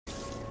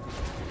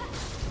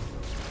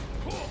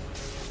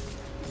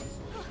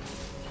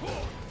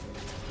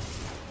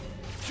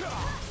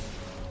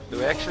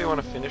Do I actually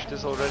want to finish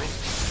this already?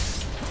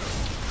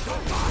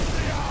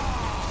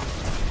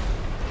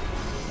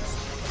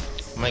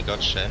 Oh my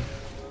god, Shen.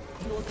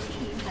 Your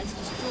team has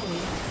destroyed a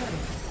turret.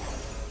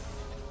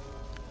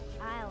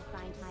 I'll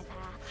find my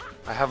path.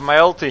 I have my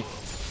ulti.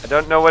 I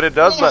don't know what it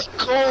does, Oh my but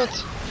god!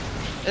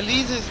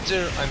 Elise is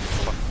there! I'm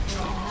fucked.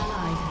 An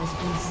ally has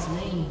been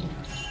slain.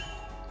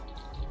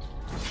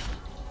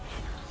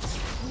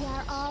 We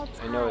are all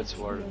I know tied it's to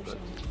the warded, but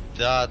ocean.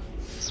 That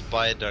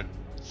spider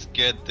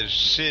scared the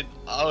shit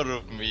out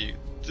of me.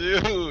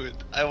 Dude!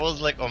 I was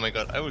like, oh my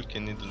god, I will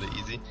kill Needle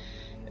easy.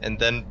 And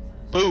then,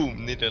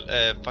 boom! Needle,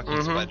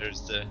 fucking spider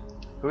is there.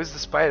 who is the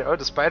spider? Oh,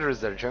 the spider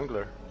is their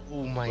jungler.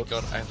 Oh my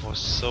god, I was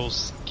so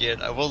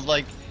scared. I was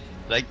like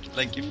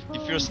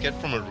if you're scared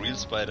from a real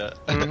spider.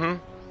 Mm-hmm.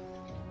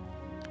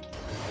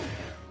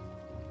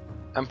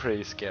 I'm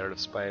pretty scared of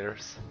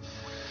spiders.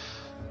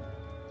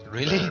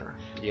 Really?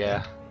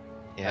 Yeah.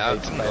 Yeah, I I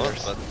hate do not,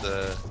 spiders. but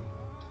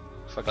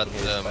Fucking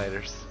hate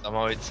spiders.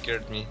 somehow it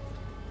scared me.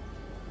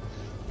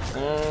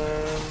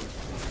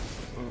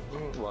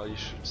 Well, you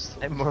should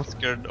still. I'm more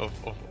scared of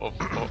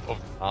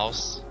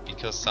mouse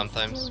because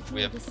sometimes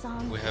we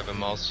have a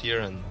mouse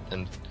here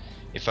and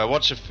if I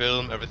watch a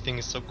film everything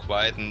is so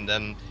quiet and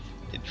then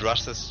it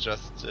rushes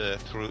just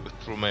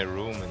through my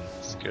room and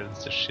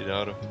scares the shit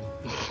out of me.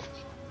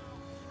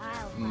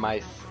 I'll find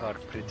Mice my are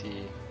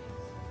pretty.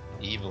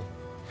 Evil.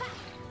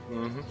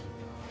 Mm-hmm.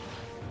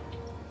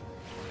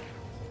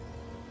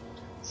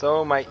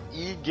 So my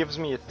E gives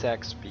me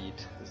attack speed.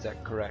 Is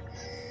that correct?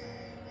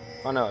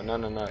 Oh no,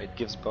 no. It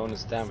gives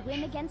bonus path. Swim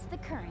damage. against the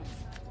current.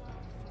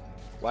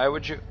 Why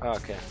would you? Oh,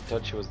 okay, I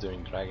thought she was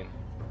doing dragon.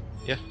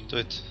 Yeah, do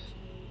it.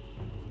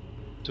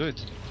 Do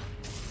it.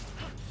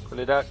 Pull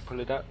it out. Pull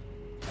it out.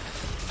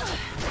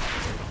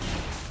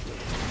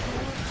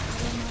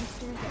 Other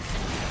monsters at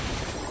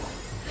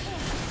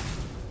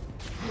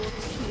Your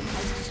team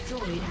has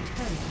destroyed a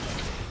turret.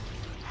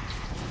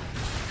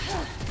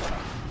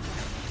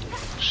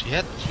 She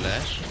had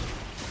flash.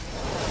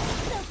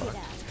 Soak it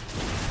up.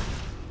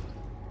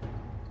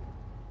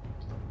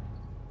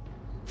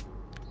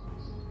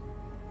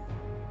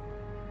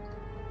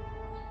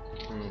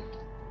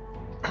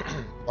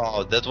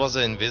 Wow, that was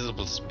an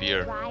invisible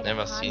spear. Ride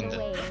Never upon seen the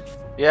that. waves.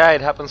 Yeah,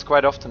 it happens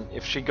quite often.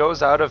 If she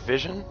goes out of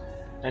vision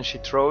and she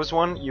throws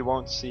one, you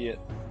won't see it.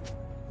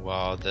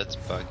 Wow, that's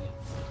buggy.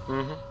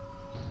 Mm-hmm.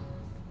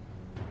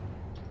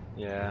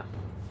 Yeah.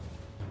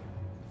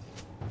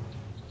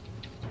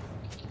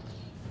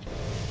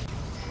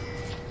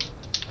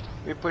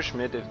 We push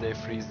mid if they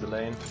freeze the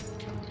lane.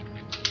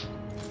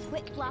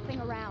 Quit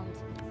flopping around.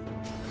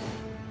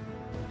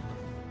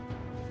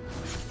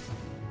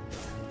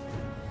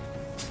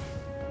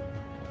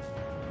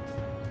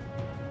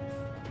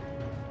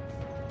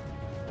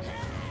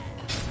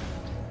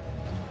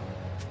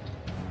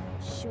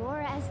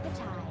 Sure as the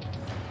tides.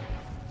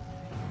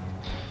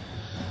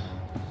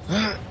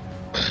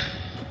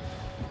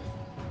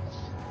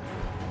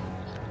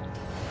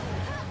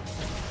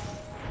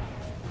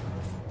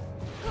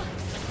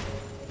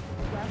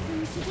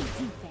 Welcome to the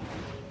deep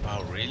end.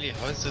 Wow, really?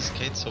 How is this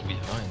Kate so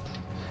behind?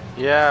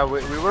 Yeah,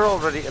 we were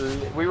already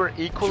we were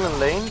equal in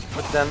lane,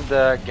 but then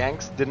the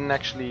ganks didn't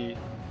actually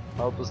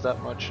help us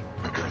that much.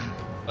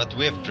 But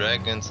we have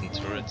dragons and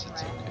turrets,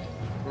 it's okay.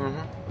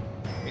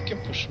 Mm-hmm. We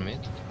can push mid.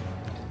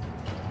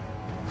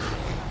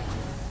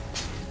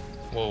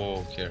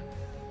 Whoa, here.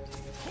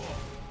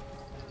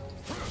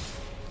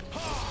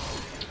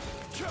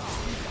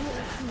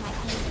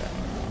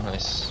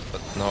 Nice,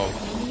 but no,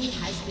 Enemy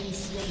has been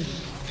slain.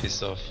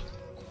 piss off.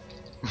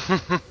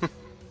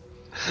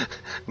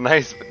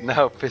 Nice, but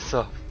now piss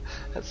off.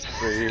 That's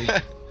pretty.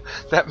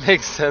 That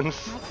makes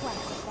sense. My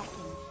quest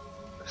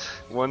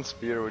beckons. One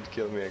spear would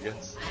kill me, I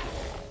guess.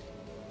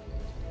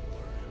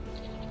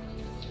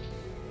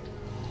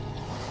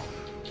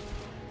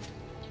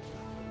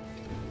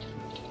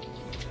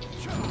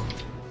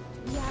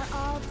 We are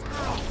all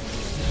tied.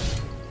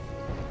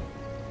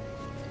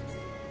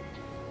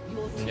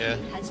 Your team Yeah,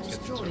 has get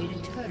destroyed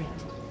a turret.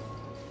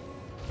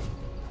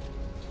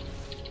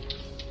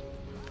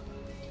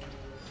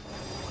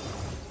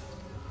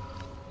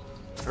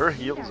 Her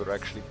heals are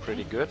actually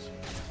pretty good.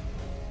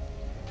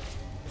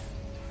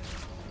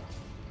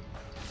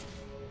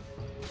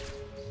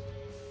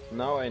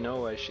 Now I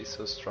know why she's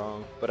so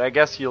strong, but I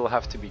guess you'll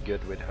have to be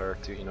good with her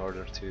to in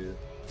order to.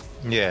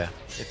 Yeah,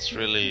 it's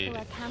really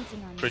People are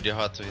counting on pretty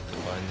hard to hit the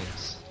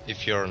bindings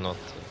if you're not.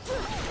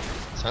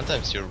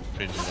 Sometimes you're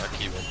pretty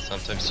lucky, but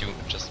sometimes you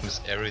just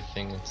miss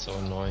everything. It's so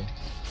annoying.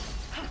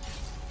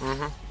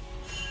 Mm-hmm.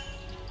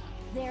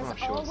 There's Oh,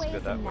 she wants to go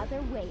always that way.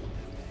 another wave.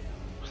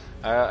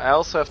 I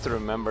also have to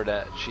remember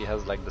that she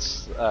has like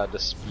the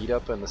speed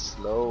up and the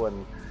slow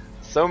and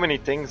so many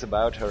things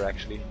about her.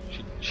 Actually,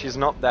 she's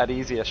not that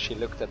easy as she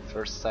looked at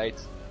first sight.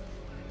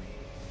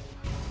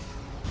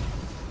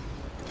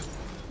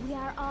 We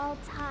are all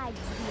tied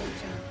to the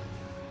ocean.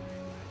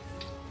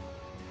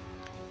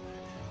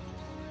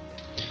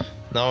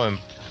 Now I'm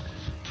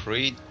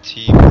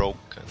pretty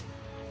broken.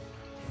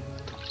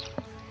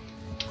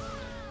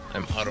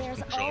 I'm out of There's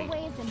control.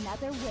 always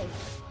another way.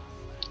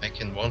 I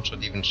can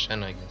one-shot even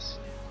Shen, I guess.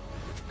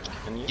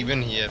 Can you?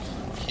 Even he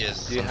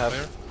has Do you have-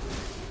 Sunfire.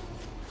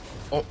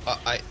 Oh,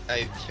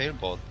 I fail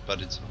bot,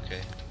 but it's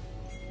okay.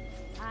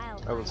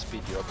 I will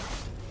speed you up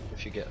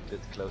if you get a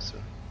bit closer.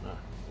 No,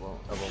 well,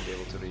 I won't be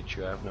able to reach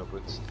you. I have no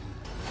boots.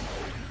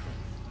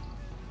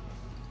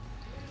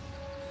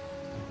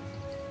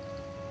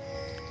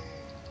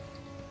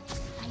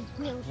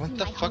 I will What see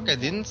the my fuck? home I again.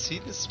 didn't see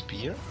the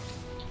spear?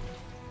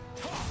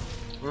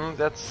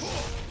 That's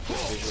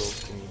visual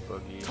thingy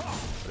buggy,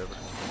 whatever.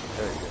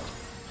 There you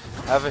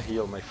go. Have a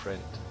heal, my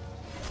friend.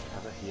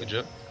 Have a heal. Good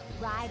job.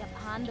 Ride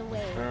upon the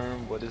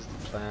waves. What is the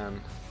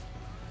plan?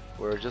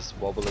 We're just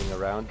wobbling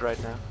around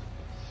right now.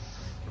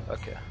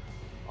 Okay.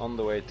 On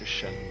the way to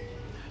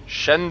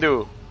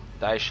Shendu!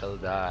 Thou shall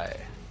die.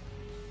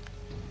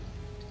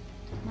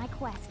 My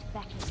quest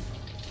beckons.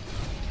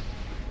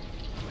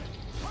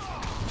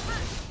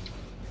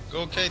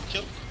 Go, Kate,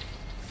 kill.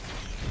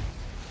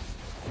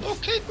 Oh,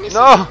 Kate missed.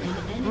 No!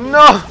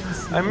 No!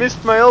 I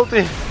missed my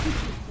ulti!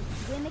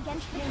 Swim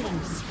against the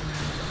current.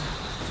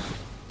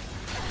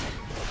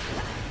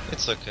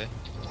 It's okay.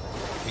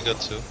 We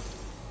got two.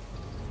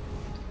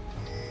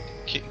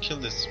 Kill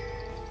this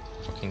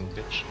fucking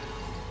bitch.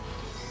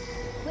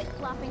 Quit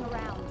flopping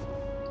around.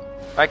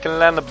 If I can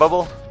land a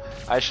bubble,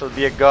 I shall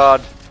be a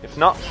god. If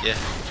not, Yeah.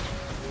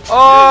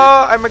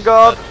 oh, I'm a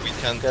god! But we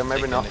can't. Okay,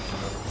 maybe take not. anything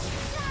out.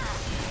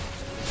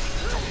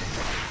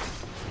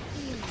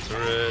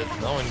 Turret,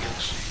 now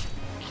engage.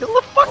 Kill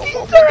the fucking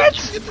Oh my turret! god,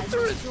 you hit the Has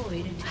turret!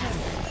 destroyed a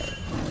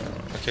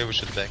turret. Okay, we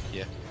should back,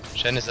 yeah.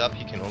 Shen is up,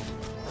 he can ult.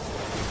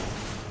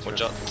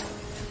 Watch out.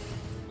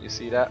 You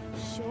see that?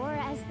 Sure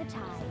as the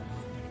tides.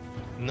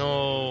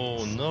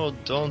 No, no,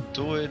 don't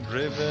do it,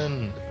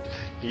 Riven.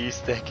 He's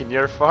taking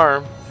your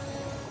farm.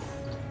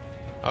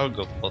 I'll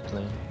go bot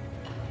lane.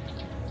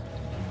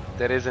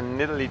 There is a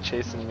Nidalee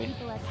chasing me.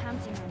 People are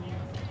counting on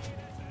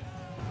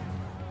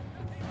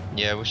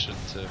you. Yeah, we should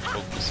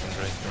focus on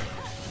right now.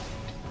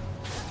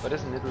 What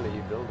is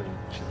Nidalee building?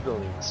 She's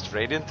building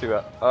straight into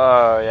it.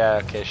 Oh yeah,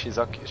 okay.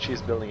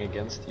 She's building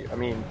against you. I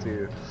mean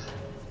to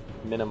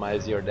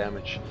minimize your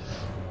damage.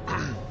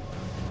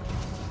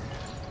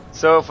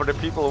 So for the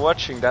people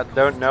watching that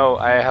don't know,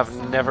 I have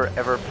never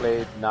ever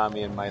played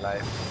Nami in my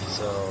life.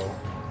 So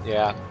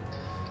yeah.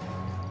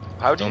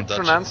 How do you Don't judge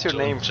pronounce him,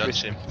 your name? don't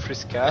judge him.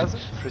 Friskase?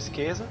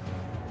 Friskese?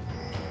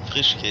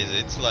 Frischkäse,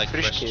 it's like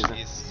fresh Frischkäse.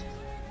 cheese.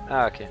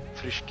 Ah, okay.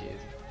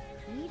 Frischkäse.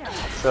 Leader.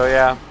 So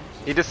yeah,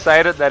 he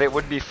decided that it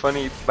would be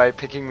funny by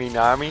picking me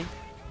Nami,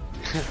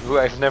 who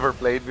I've never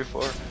played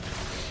before.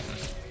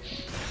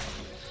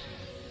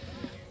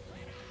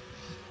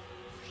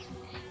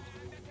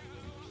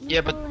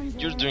 Yeah, but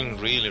you're doing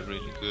really,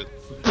 really good.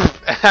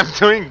 I'm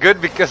doing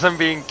good because I'm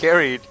being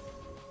carried.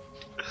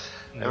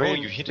 No, I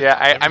mean, you hit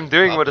yeah, it. I'm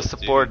doing what a every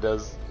support button,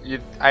 does.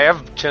 I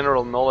have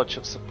general knowledge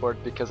of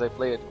support because I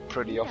play it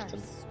pretty Leader.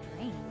 often.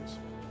 Strange.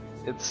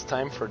 It's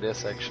time for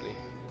this actually.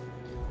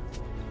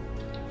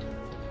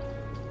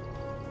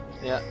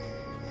 Yeah.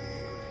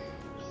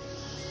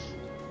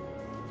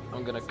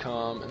 I'm gonna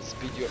come and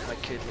speed you up, my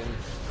Caitlyn.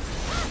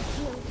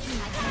 You'll see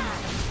my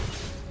hand.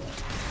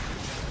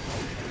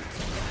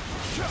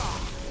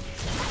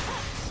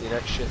 See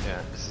that shit?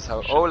 Yeah. This is how.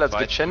 We should Oh, let's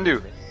fight get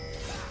Shendu.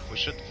 We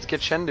should. Let's get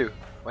Shendu.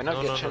 Why not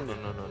No, get no, no,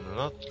 Shendu? no, no, no, no,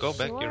 not go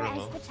back. Sure You're as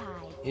alone. the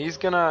tides. He's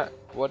gonna.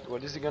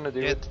 What is he gonna do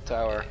Yeah. with the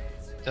tower?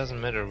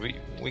 Doesn't matter.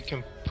 We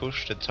can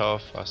push the tower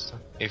faster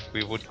if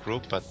we would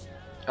group, but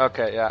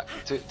Okay, yeah.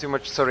 Too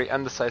much. Sorry,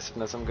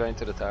 indecisiveness. I'm going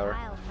to the tower.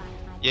 I'll find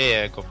my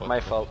yeah, go for it. My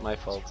fault. My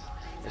fault.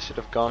 I should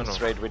have gone No.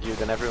 straight with you.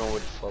 Then everyone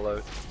would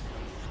follow.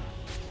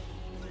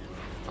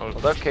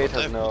 Although Kate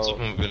has no-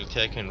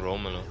 mobility, I can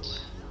roam a lot.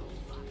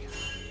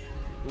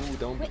 Ooh,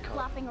 don't be Quit caught.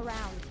 flopping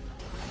around.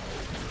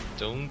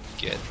 Don't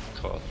get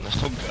caught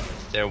now,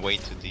 guys. They're way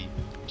too deep.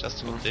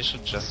 Just hold. Mm. They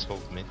should just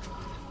hold mid.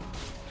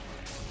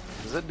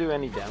 Does it do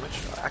any damage?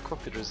 No, Aqua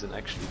Peterson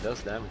actually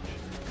does damage.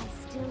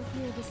 I still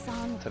hear the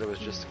song. I thought it was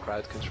just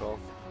crowd control.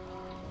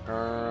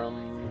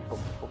 Boom, boom,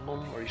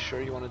 boom. Are you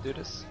sure you want to do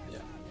this? Yeah,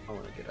 I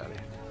want to get out of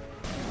here.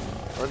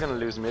 We're gonna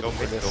lose mid Go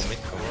for mid, this. go mid,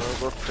 go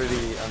mid. We're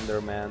pretty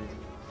undermanned.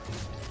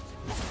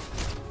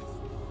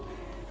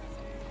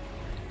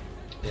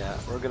 Yeah,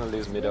 we're gonna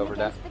lose mid Swim over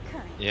that. against the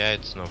current. Yeah,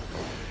 it's no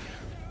problem.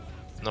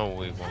 No,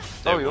 we won't. Oh,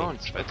 They you will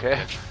won't? try to Okay.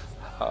 catch.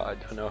 I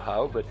don't know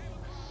how, but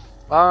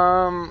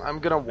I'm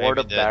gonna ward Maybe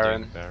up they're doing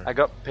Baron. Baron. I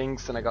got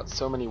pinks and I got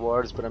so many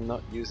wards, but I'm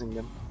not using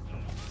them.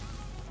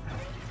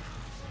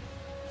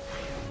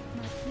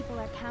 My people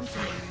are counting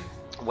on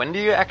you. When do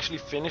you actually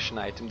finish an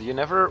item? Do you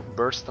never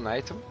burst an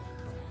item?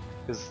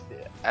 Because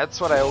that's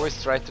what I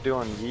always try to do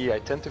on Yi. I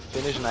tend to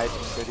finish an item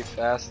pretty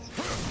fast.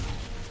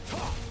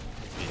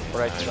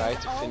 Or I try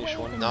to finish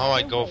one. Now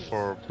I go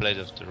for Blade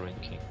of the Ring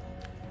King.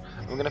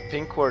 I'm gonna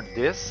pink ward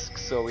this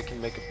so we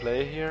can make a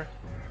play here.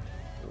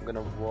 I'm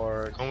gonna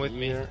ward Come with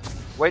me. here.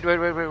 Wait,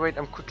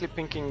 I'm quickly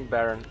pinking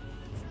Baron.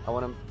 I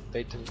wanna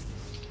bait him.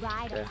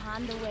 Ride Okay.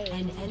 upon the waves.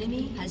 An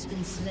enemy has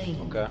been slain.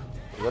 Okay.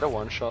 We got a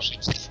one shot. She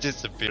just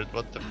disappeared.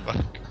 What the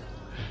fuck?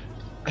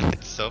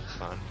 It's so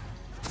fun.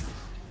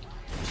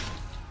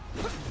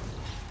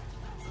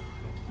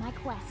 My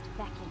quest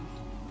beckons.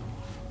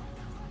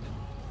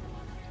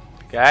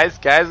 Guys,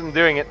 I'm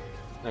doing it.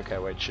 Okay,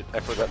 wait, shit, I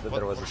forgot that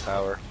there was a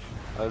tower.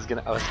 I was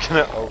gonna ult.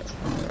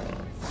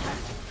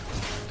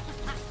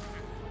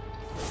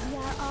 We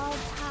are all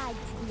tied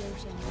to the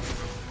ocean.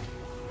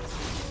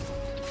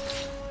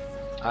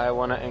 I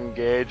wanna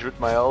engage with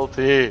my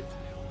ulti.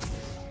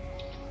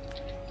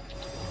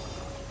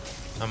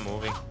 I'm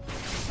moving.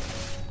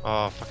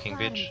 Oh, fucking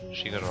bitch.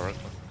 She got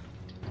Oracle.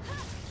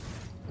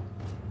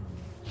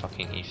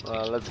 Fucking Eve.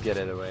 Well, let's get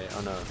it away.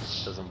 Oh no, it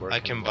doesn't work. I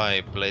can anymore.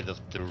 buy Blade of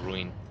the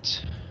Ruined.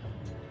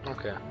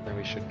 Okay, then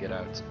we should get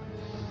out.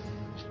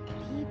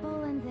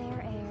 People and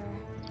their air.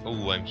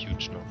 Oh, I'm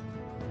huge now.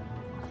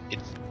 It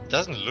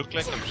doesn't look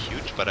like I'm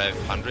huge, but I have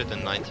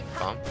 190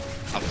 farm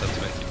after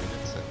 20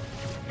 minutes. And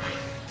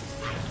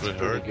it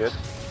will Pretty hurt. good.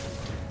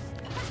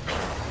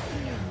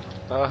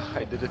 Oh,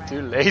 I did it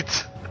too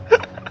late.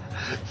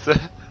 So,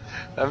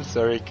 I'm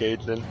sorry,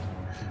 Caitlyn.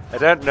 I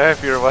don't know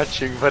if you're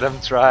watching, but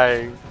I'm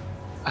trying.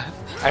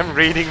 I'm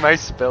reading my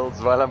spells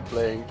while I'm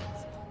playing.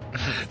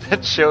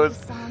 That shows.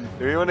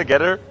 Do you want to get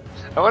her?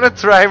 I want to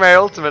try my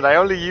ultimate. I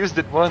only used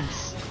it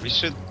once. We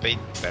should bait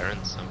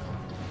Baron somehow.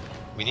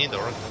 We need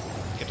Oracle.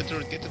 Get the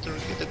turret, get the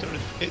turret, get the turret.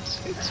 Hits,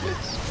 hits,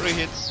 hits. Free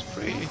hits,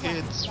 free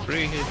hits,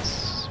 free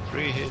hits,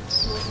 free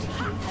hits.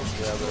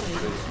 Yeah, that's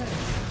good.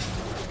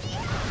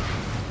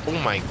 Oh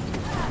my.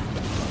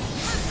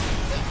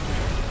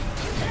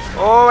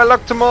 Oh, I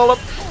locked them all up.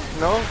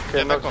 No? Okay,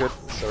 Yeah, not back good.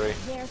 off. Sorry.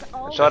 There's I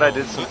always thought I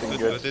did Good, something good,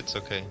 good. good, it's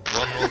okay.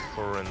 One ult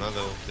for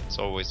another ult, it's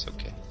always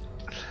okay.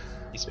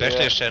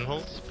 Especially Yeah. a Shen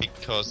ult,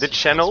 because... Did he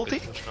Shen can ulti?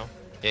 split push now.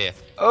 Yeah,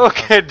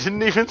 Okay, I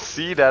didn't even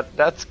see that.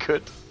 That's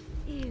good.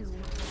 Ew.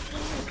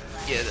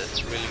 yeah,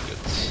 that's really good.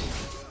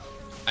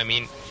 I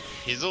mean,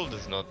 his ult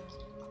is not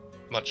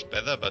much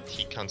better, but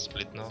he can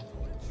split now.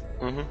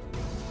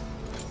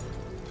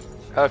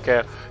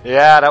 Okay.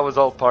 Yeah, that was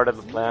all part of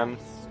the plan.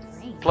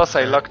 Strange. Plus,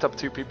 I locked up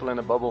 2 people in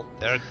a bubble.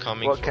 They're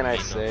coming What for can I me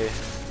now. say?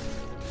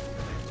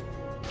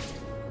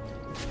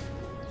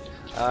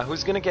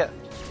 Who's gonna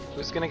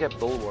get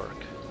Bulwark?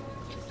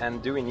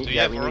 And do we need? Do you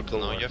Yeah, have we need Oracle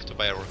now? Bulwark. You have to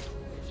buy Oracle.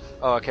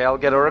 Oh, okay. I'll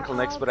get Oracle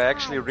next, but I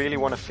actually really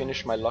want to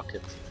finish my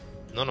locket.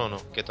 No, no, no,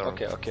 get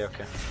Oracle. Okay.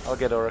 I'll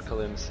get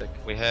Oracle in a sec.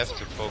 We have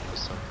to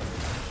focus on...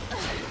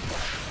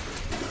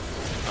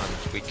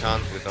 And we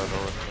can't without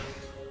Oracle.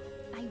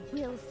 I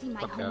will see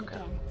my Okay, home okay.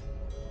 again.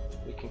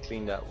 We can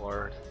clean that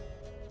ward.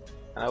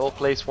 And I will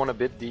place one a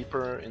bit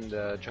deeper in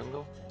the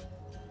jungle.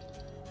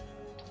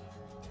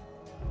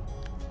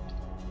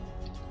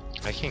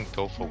 I can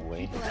go for My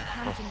Wayne. people are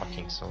Oh, counting on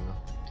fucking me. Sona.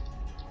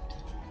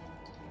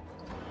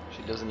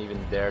 She doesn't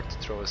even dare to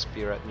throw a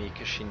spear at me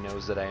because she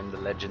knows that I am the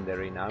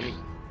legendary Nami.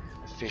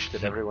 The fish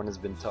that everyone has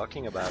been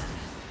talking about.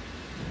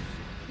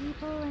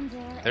 People and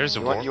their There's a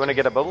air. ward. You want to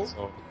get a bubble?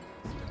 Oh.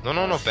 No,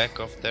 no, back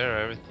off there,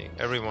 everything.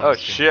 Everyone Oh is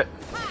here. shit.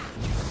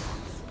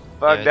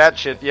 Fuck Yeah, that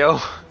it's shit, yo.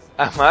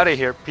 I'm out of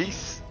here.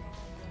 Peace.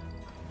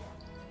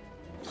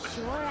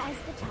 Sure as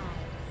the tides.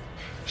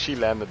 She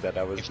landed that.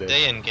 I was If there.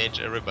 they engage,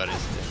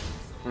 everybody's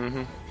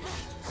there.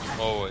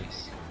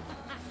 Always.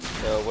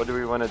 So what do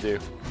we want to do?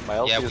 My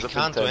ulti Yeah, is we up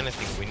can't in do 10.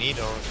 anything. We need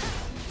our...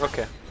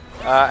 Okay.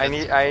 I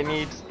need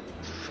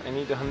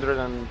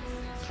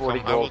 140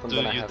 Come, I will gold and do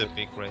then I you have the it.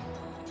 big raid.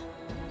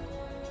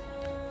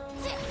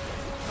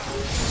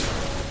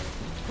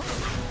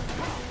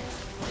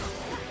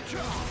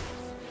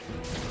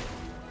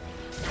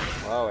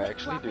 Wow, I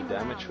actually do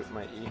damage with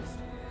my E.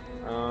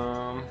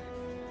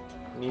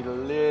 Need a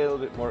little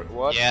bit more.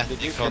 What? Yeah,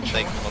 Did you you can't catch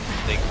take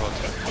on?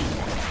 water.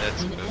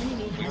 That's An good.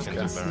 enemy We has can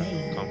been do Baron.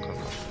 slain. Come.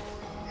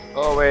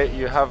 Oh wait,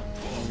 you have.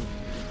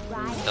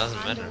 Ride Doesn't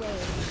on matter. the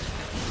wave.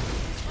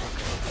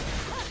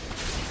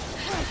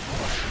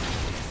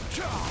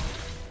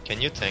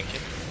 Can you tank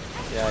it?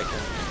 Yeah, I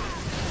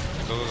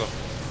can. Go, go, go.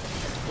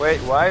 Wait,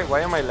 why?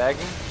 Why am I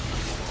lagging?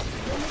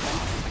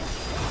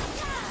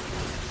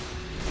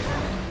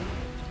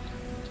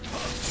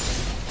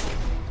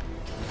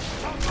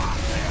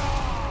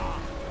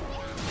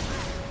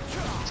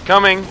 It's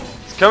coming.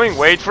 It's coming.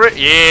 Wait for it.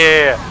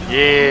 Yeah,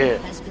 yeah.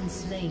 Has been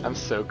slain. I'm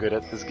so good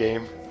at this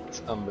game. It's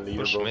Push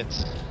unbelievable. mid,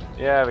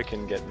 Yeah, we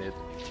can get mid.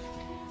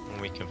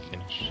 and we can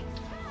finish.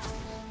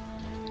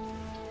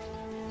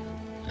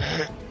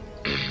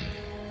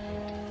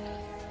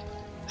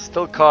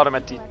 Still caught him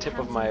at the tip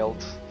of my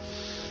ult.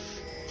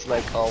 It's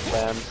like all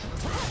planned.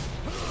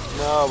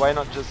 No, why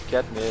not just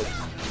get mid?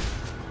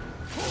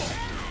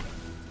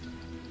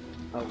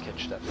 I'll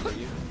catch that for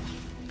you.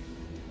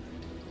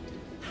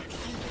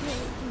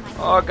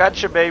 Oh,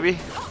 gotcha, baby.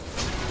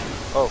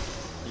 Oh,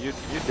 you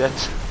dead.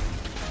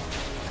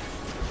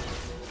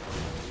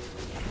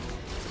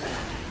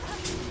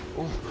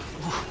 Ooh,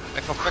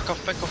 Back off, back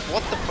off, back off.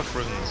 What the fuck,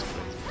 Riven is great.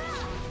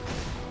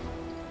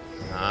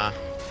 Nah.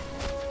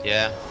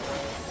 Yeah.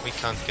 We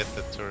can't get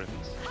the turret.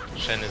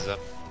 Shen is up.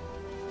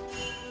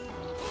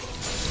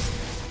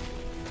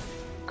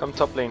 come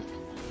top lane.